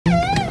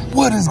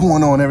What is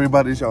going on,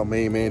 everybody? It's y'all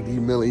main man D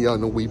Millie. Y'all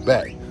know we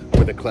back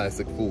with a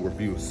classic food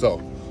review. So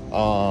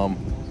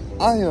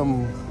I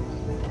am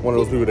one of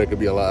those people that could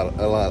be I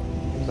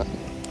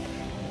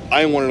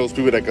am one of those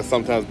people that could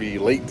sometimes be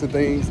late to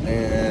things,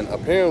 and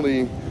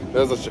apparently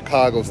there's a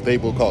Chicago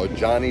staple called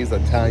Johnny's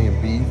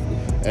Italian Beef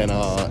and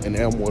in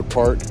Elmwood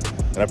Park.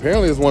 And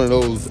apparently it's one of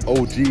those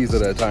OGs of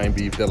the Italian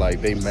beef that,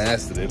 like, they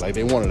mastered it. Like,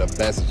 they one of the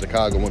best in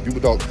Chicago. When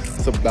people talk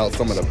about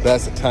some of the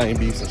best Italian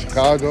beefs in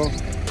Chicago,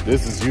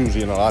 this is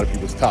usually in a lot of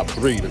people's top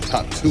 3, the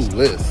top 2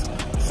 lists.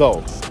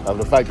 So,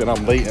 the fact that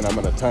I'm late and I'm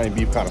an Italian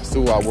beef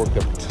connoisseur, I worked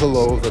at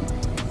Portillo's, and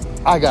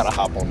I gotta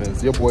hop on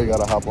this. Your boy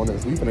gotta hop on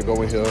this. We finna go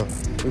in here,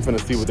 we finna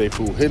see what they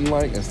food hitting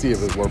like and see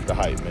if it's worth the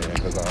hype, man.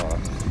 Because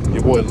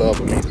your boy love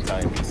to meet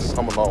Italian beef. So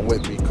come along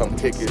with me, come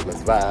kick it,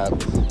 let's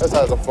vibe. Let's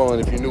have some fun.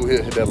 If you're new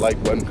here, hit that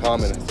like button,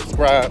 comment, and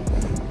subscribe.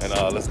 And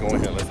let's go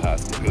in here, let's have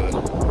some good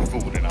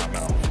food in our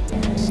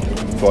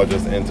mouth. So I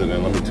just entered,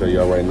 and let me tell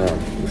y'all right now,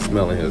 the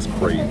smell in here is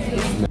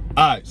crazy.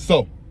 All right,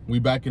 so we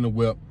back in the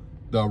whip.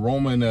 The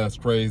aroma in there is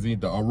crazy.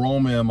 The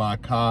aroma in my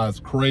car is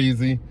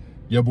crazy.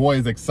 Your boy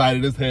is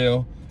excited as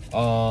hell.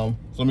 So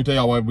let me tell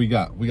y'all what we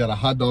got. We got a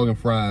hot dog and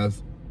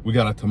fries. We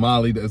got a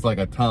tamale that's like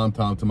a tom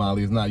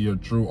tamale. It's not your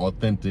true,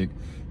 authentic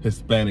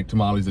Hispanic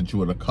tamales that you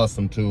would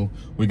accustomed to.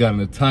 We got an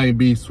Italian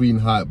beef, sweet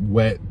and hot,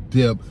 wet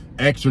dip,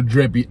 extra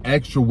drippy,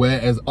 extra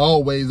wet, as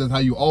always. That's how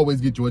you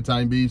always get your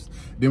Italian beefs.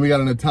 Then we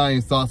got an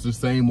Italian sausage,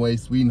 same way,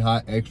 sweet and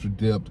hot, extra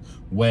dipped,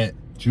 wet,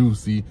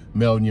 juicy,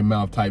 melt in your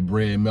mouth type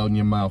bread, melt in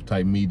your mouth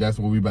type meat. That's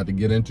what we about to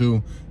get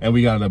into. And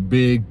we got a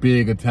big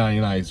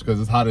Italian ice because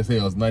it's hot as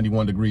hell. It's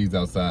 91 degrees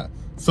outside.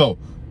 So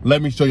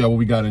let me show y'all what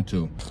we got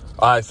into.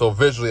 All right, so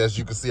visually, as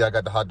you can see, I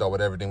got the hot dog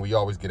with everything. We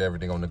always get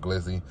everything on the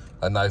glizzy.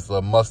 A nice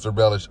little mustard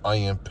relish,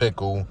 onion,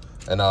 pickle,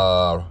 and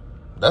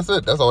that's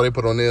it. That's all they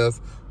put on this.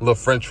 A little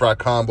French fry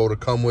combo to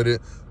come with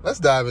it. Let's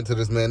dive into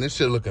this, man. This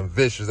shit looking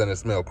vicious and it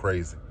smell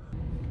crazy.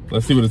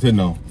 Let's see what it's hitting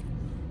on.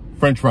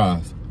 French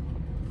fries.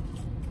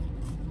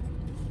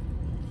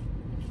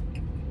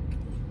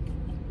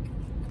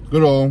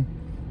 Good old,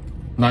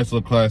 nice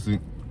little classic.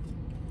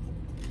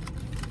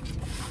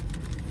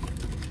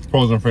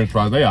 Frozen French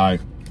fries, they all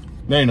right.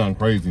 They ain't nothing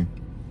crazy.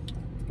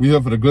 We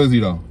here for the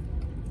glizzy though.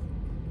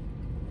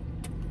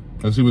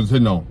 Let's see what it's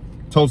hitting on.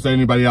 Toast to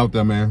anybody out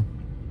there, man.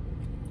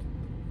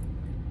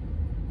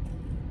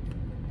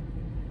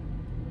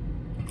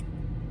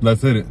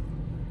 Let's hit it.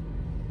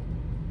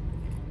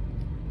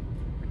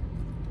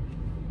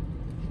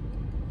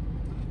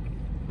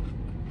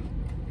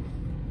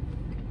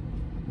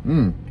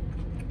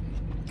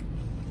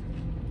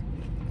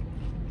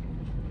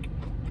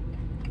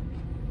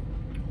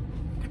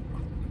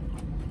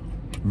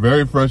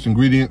 Very fresh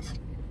ingredients.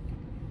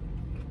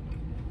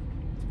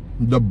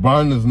 The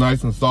bun is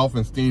nice and soft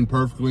and steamed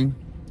perfectly.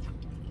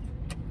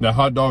 That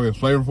hot dog is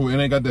flavorful.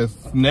 It ain't got that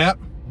snap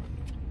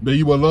that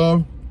you would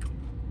love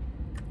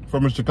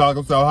from a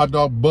Chicago style hot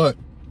dog, but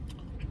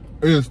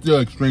it is still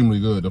extremely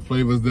good. The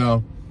flavor's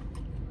there.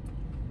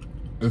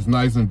 It's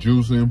nice and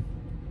juicy.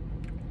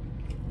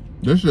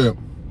 This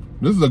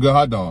is a good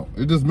hot dog.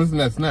 It's just missing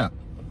that snap.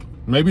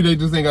 Maybe they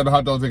just ain't got the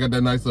hot dogs. They got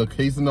that nice little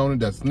casing on it,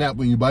 that snap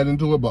when you bite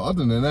into it. But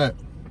other than that,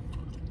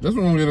 this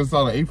one gonna get a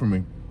solid 8 from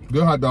me.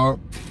 Good hot dog.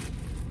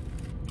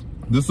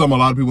 This is something a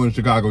lot of people in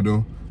Chicago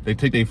do. They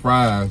take their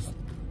fries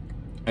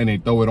and they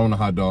throw it on the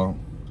hot dog.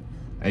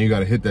 And you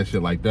gotta hit that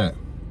shit like that.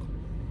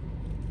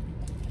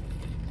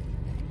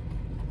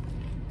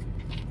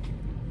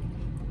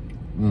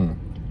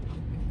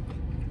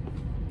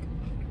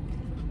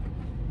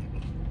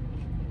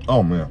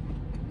 Oh man.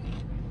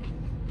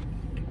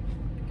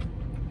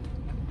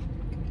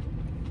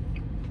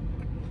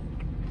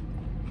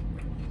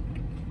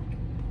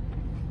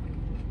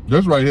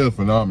 This right here is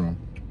phenomenal.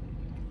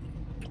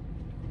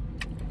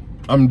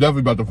 I'm definitely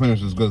about to finish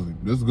this glizzy.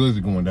 This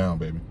glizzy going down,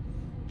 baby.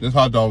 This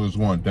hot dog is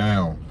going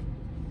down.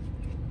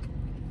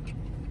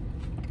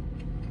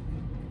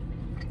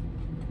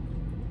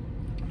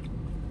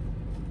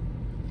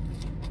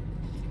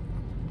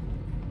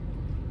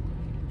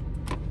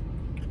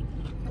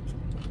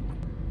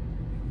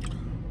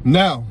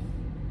 Now,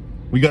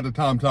 we got the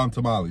Tom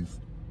tamales.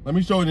 Let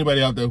me show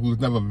anybody out there who's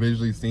never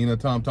visually seen a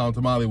Tom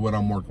tamale what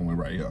I'm working with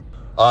right here.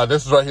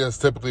 This right here is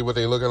typically what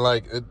they looking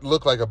like. It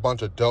look like a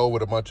bunch of dough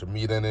with a bunch of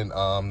meat in it.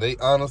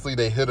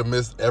 They hit or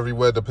miss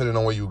everywhere depending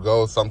on where you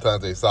go.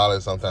 Sometimes they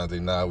solid, sometimes they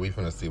not. We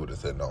finna see what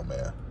it's hitting on,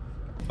 man.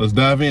 Let's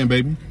dive in,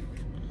 baby.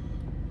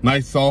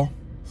 Nice soft,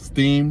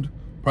 steamed.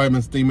 Probably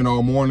been steaming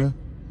all morning.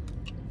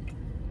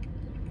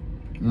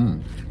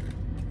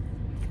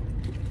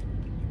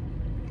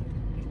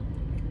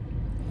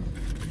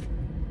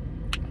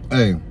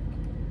 Hey,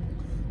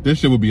 this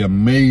shit would be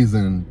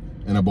amazing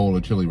in a bowl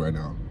of chili right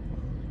now.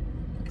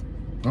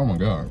 Oh my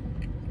God.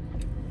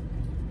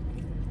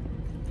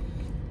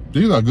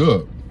 These are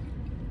good.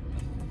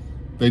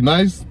 They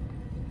nice,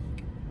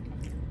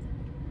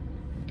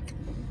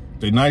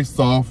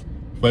 soft,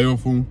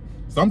 flavorful.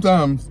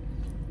 Sometimes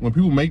when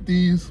people make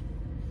these,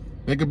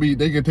 they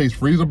could taste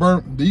freezer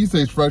burnt. These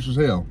taste fresh as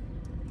hell.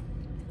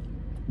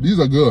 These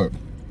are good.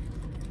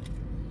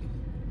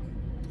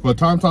 For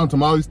Tom Tom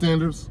Tamale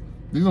standards,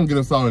 these gonna get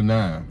a solid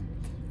 9.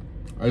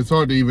 It's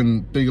hard to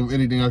even think of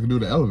anything I can do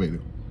to elevate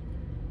it.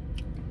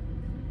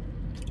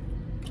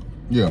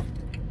 Yeah,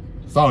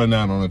 solid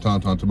 9 on the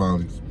Tom Tom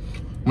Tamales.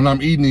 When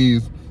I'm eating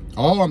these,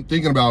 all I'm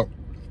thinking about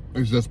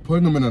is just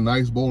putting them in a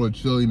nice bowl of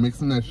chili,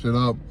 mixing that shit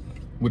up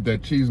with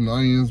that cheese and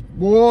onions.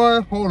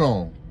 Boy, hold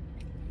on.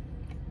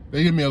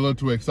 They get me a little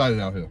too excited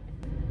out here.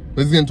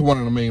 Let's get into one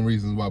of the main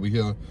reasons why we're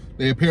here.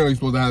 They apparently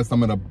supposed to have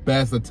some of the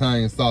best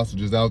Italian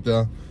sausages out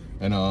there.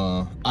 And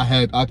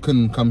I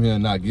couldn't come here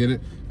and not get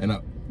it. And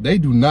they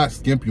do not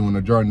skimp you on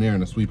the giardiniera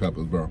and the sweet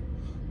peppers, bro.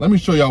 Let me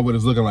show y'all what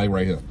it's looking like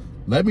right here.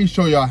 Let me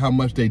show y'all how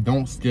much they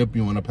don't skimp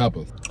you on the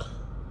peppers.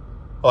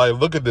 Like,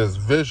 look at this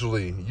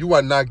visually. You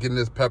are not getting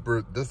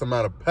this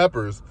amount of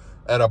peppers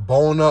at a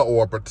Bona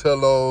or a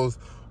Portillo's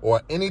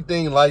or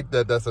anything like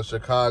that that's a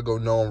Chicago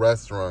known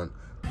restaurant.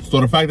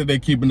 So the fact that they're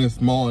keeping this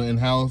small and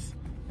in-house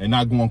and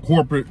not going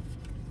corporate,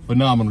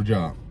 phenomenal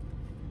job.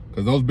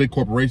 Because those big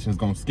corporations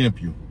gonna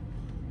skimp you.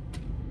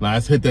 Now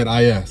let's hit that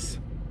IS.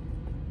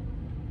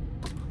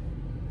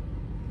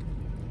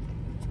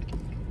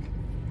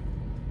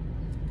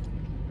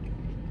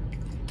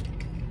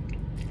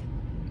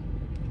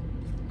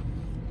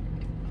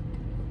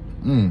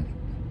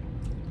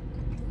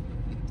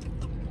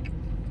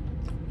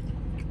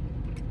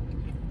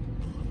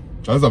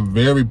 That's a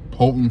very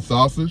potent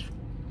sausage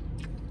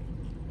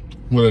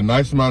with a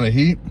nice amount of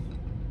heat,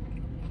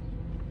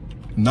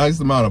 nice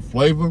amount of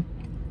flavor.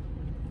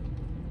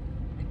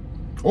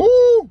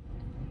 Ooh,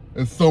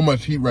 it's so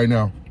much heat right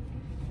now,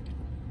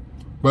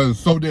 but it's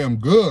so damn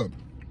good.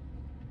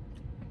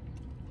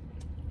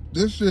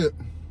 This shit,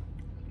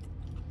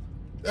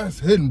 that's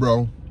hidden,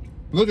 bro.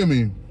 Look at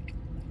me.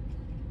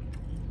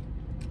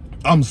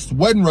 I'm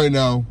sweating right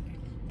now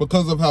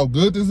because of how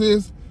good this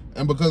is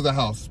and because of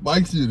how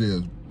spicy it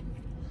is.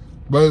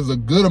 But it's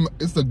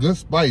a good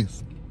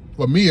spice,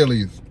 for me at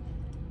least.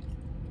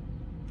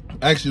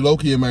 Actually,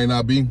 low-key, it may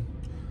not be.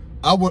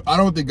 I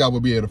don't think I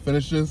would be able to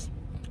finish this.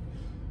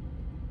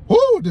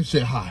 Whoo, this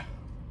shit hot.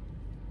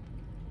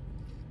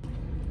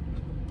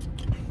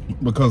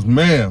 Because,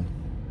 man,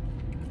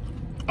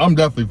 I'm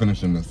definitely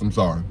finishing this. I'm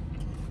sorry.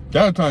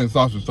 That Italian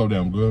sausage is so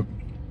damn good.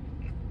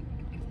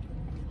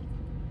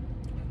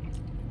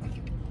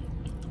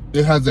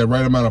 It has that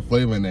right amount of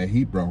flavor and that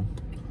heat, bro.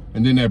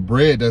 And then that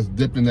bread that's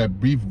dipped in that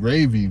beef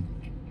gravy.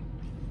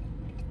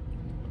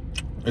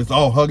 It's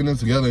all hugging it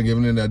together and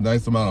giving it that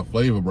nice amount of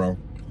flavor, bro.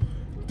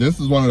 This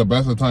is one of the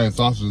best Italian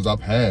sausages I've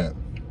had.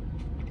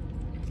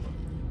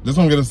 This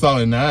one get a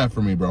solid 9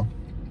 for me, bro.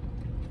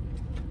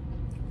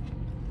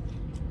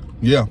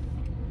 Yeah.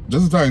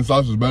 This Italian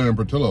sausage is better than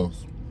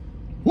Portillo's.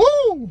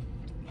 Woo!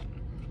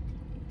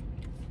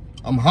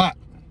 I'm hot.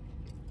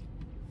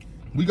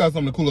 We got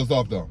something to cool us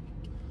off, though.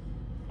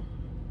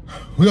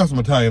 We got some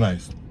Italian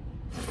ice.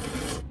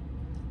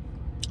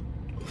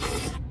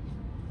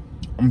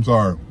 I'm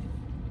sorry.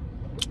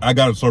 I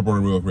got to slurp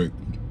on it real quick.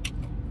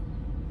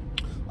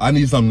 I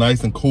need something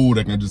nice and cool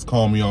that can just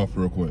calm me off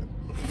real quick.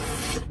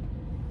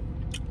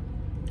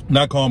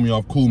 Not calm me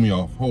off, cool me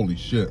off. Holy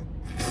shit.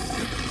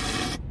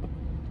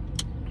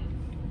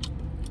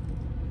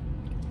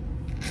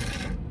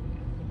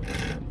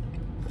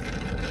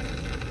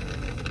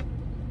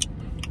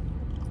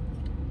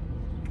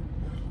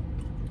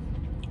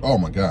 Oh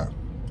my God.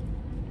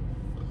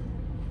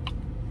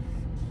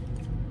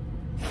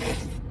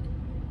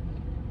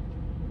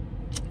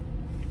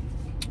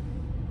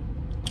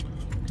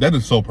 That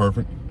is so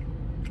perfect.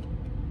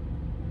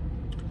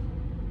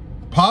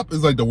 Pop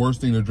is like the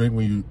worst thing to drink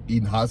when you're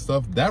eating hot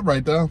stuff. That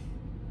right there,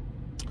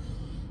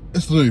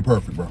 it's literally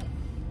perfect, bro.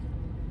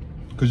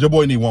 Because your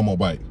boy need one more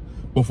bite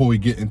before we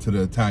get into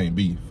the Italian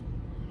beef.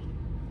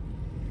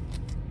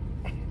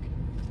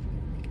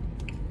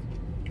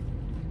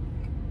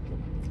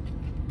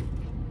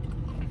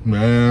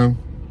 Man.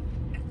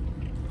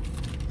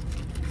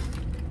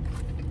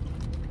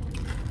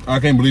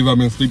 I can't believe I've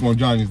been sleeping on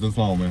Johnny's this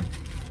long, man.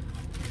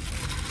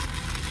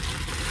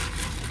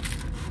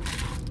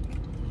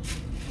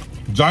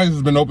 Johnny's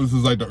has been open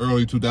since like the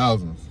early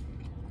 2000s.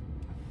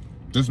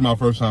 This is my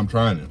first time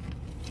trying it.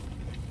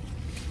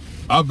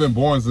 I've been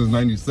born since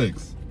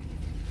 96.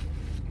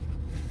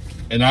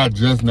 And I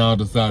just now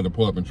decided to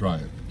pull up and try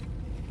it.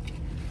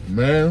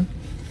 Man.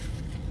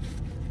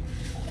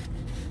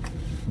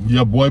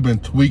 Your boy been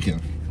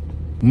tweaking.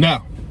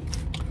 Now,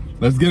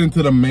 let's get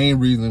into the main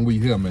reason we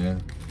here,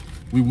 man.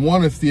 We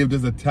want to see if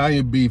this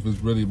Italian beef is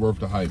really worth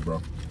the hype,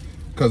 bro.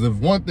 Because if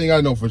one thing I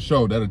know for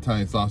sure, that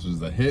Italian sausage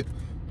is a hit,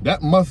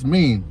 that must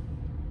mean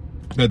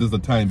that this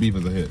Italian beef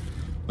is a hit.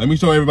 Let me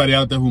show everybody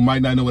out there who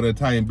might not know what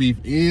Italian beef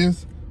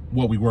is,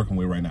 what we working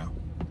with right now.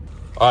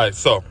 All right,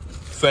 so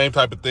same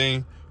type of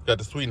thing. Got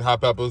the sweet and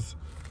hot peppers,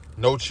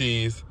 no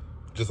cheese,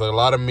 just a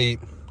lot of meat,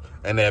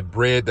 and that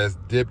bread that's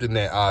dipped in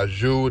that au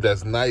jus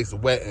that's nice,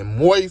 wet, and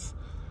moist.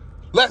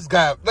 Let's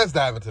dive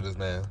into this,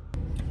 man.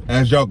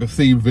 As y'all can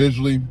see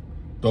visually,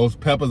 those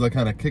peppers are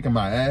kind of kicking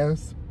my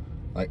ass.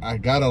 Like I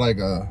got like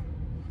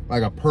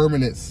a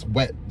permanent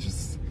sweat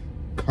just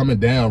coming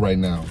down right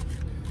now.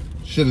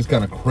 Shit is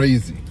kind of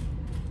crazy.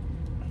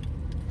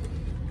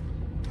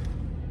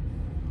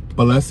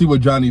 But let's see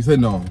what Johnny's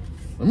hitting on.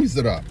 Let me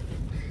sit up.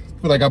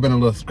 I feel like I've been a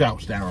little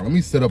scrouched down. Let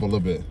me sit up a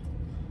little bit.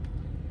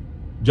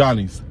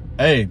 Johnny's.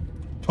 Hey,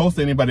 toast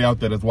to anybody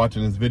out there that's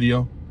watching this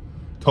video.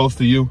 Toast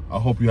to you. I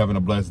hope you're having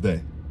a blessed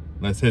day.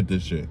 Let's hit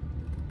this shit.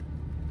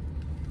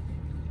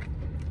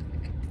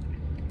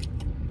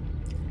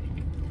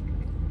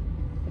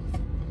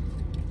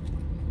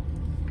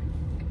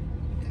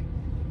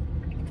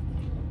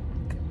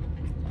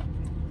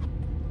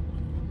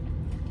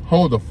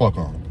 Hold the fuck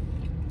on.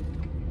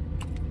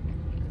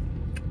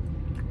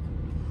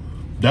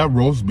 That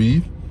roast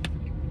beef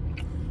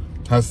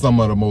has some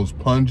of the most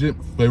pungent,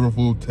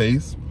 flavorful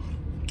taste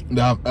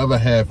that I've ever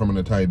had from an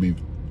Italian beef.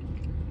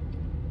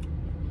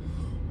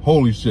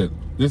 Holy shit.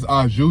 This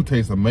au jus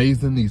tastes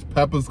amazing. These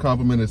peppers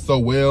complement it so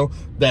well.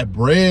 That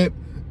bread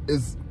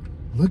is,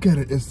 look at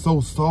it, it's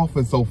so soft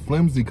and so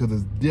flimsy because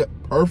it's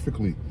dipped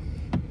perfectly.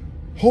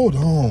 Hold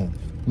on.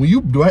 When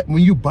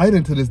you bite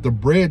into this, the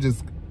bread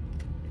just,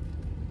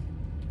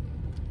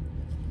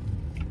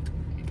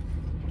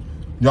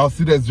 y'all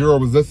see that zero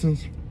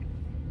resistance?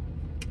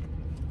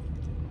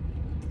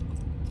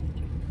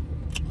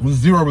 With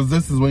zero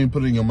resistance when you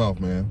put it in your mouth,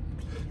 man.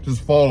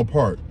 Just fall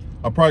apart.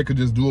 I probably could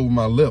just do it with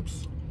my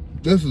lips.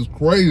 This is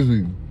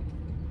crazy.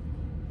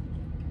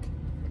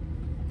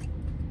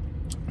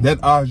 That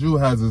au jus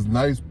has this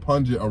nice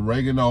pungent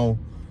oregano,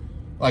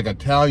 like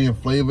Italian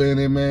flavor in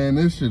it, man.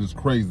 This shit is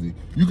crazy.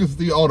 You can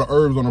see all the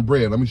herbs on the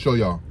bread. Let me show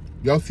y'all.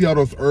 Y'all see all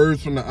those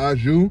herbs from the au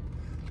jus?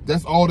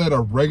 That's all that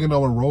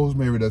oregano and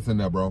rosemary that's in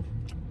there, bro.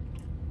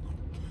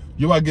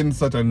 You are getting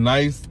such a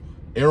nice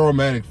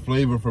aromatic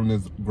flavor from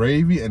this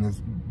gravy, and it's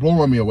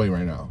blowing me away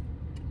right now.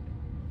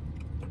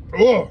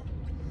 Oh.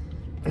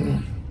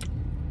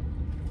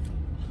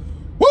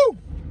 Woo!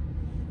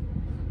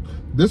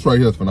 This right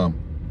here is phenomenal.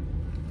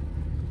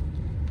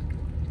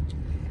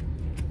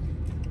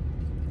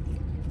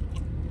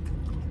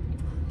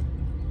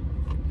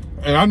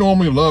 And I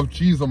normally love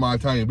cheese on my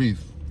Italian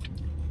beef.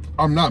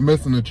 I'm not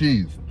missing the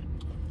cheese.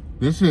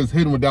 This shit is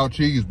hidden without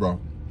cheese,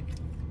 bro.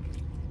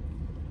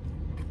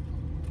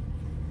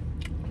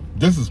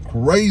 This is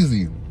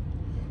crazy.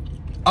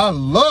 I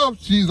love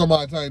cheese on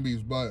my Italian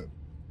beef, but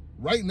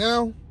right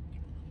now,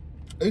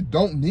 it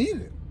don't need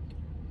it.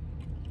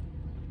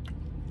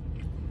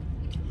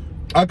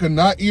 I could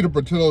not eat a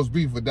Portillo's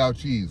beef without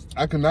cheese.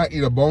 I could not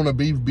eat a bone of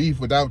beef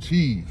without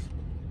cheese.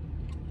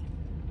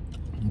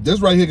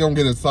 This right here gonna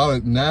get a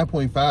solid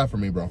 9.5 for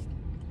me, bro.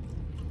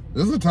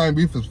 This Italian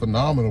beef is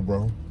phenomenal,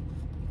 bro.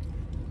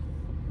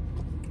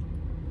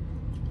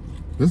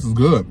 This is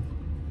good.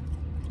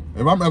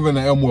 If I'm ever in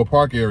the Elmwood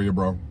Park area,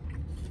 bro,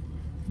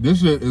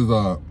 this shit is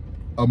a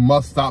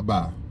must stop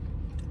by.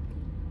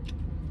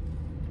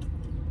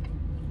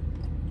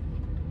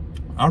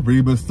 I've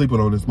really been sleeping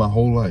on this my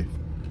whole life.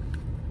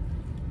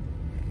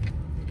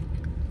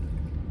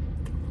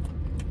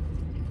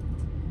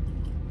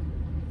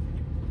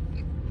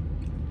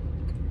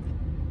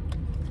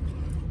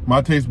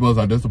 My taste buds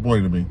are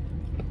disappointing me.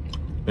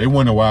 They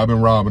wonder why I've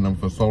been robbing them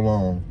for so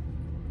long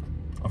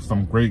of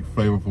some great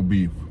flavorful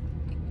beef.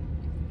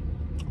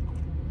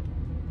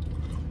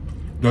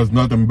 There's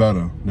nothing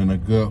better than a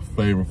good,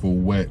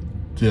 flavorful, wet,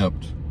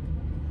 dipped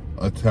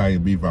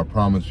Italian beef, I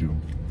promise you.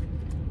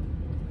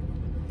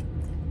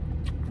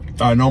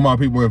 I know my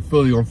people in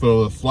Philly gonna feel a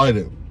little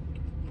slighted.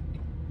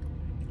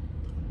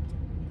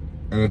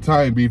 An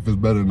Italian beef is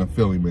better than a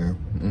Philly, man.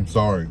 I'm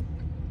sorry.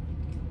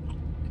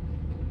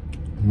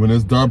 When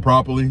it's done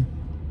properly,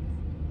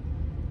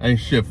 ain't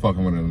shit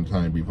fucking with an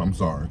Italian beef, I'm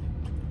sorry.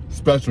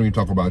 Especially when you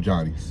talk about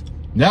Johnny's.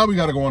 Now we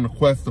gotta go on a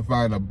quest to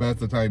find the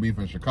best Italian beef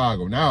in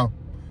Chicago. Now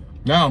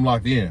I'm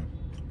locked in.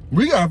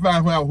 We gotta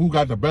find out who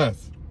got the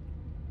best.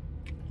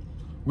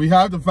 We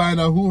have to find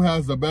out who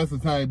has the best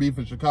Italian beef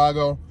in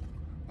Chicago.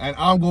 And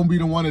I'm gonna be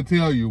the one to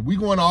tell you. We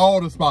going to all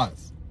the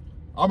spots.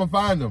 I'm gonna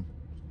find them.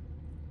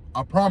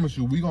 I promise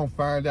you, we gonna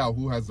find out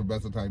who has the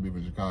best Italian beef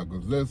in Chicago.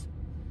 Because this,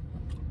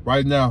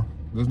 right now,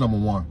 this number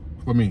one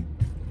for me.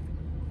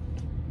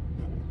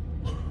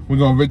 We're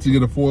gonna wait to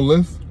get a full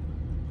list.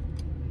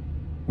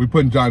 We're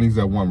putting Johnny's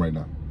at 1 right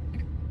now.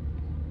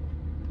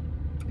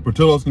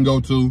 Portillo's can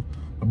go 2,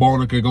 the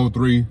Boner can go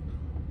 3,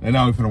 and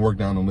now we're finna work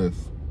down the list.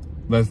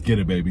 Let's get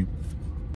it, baby.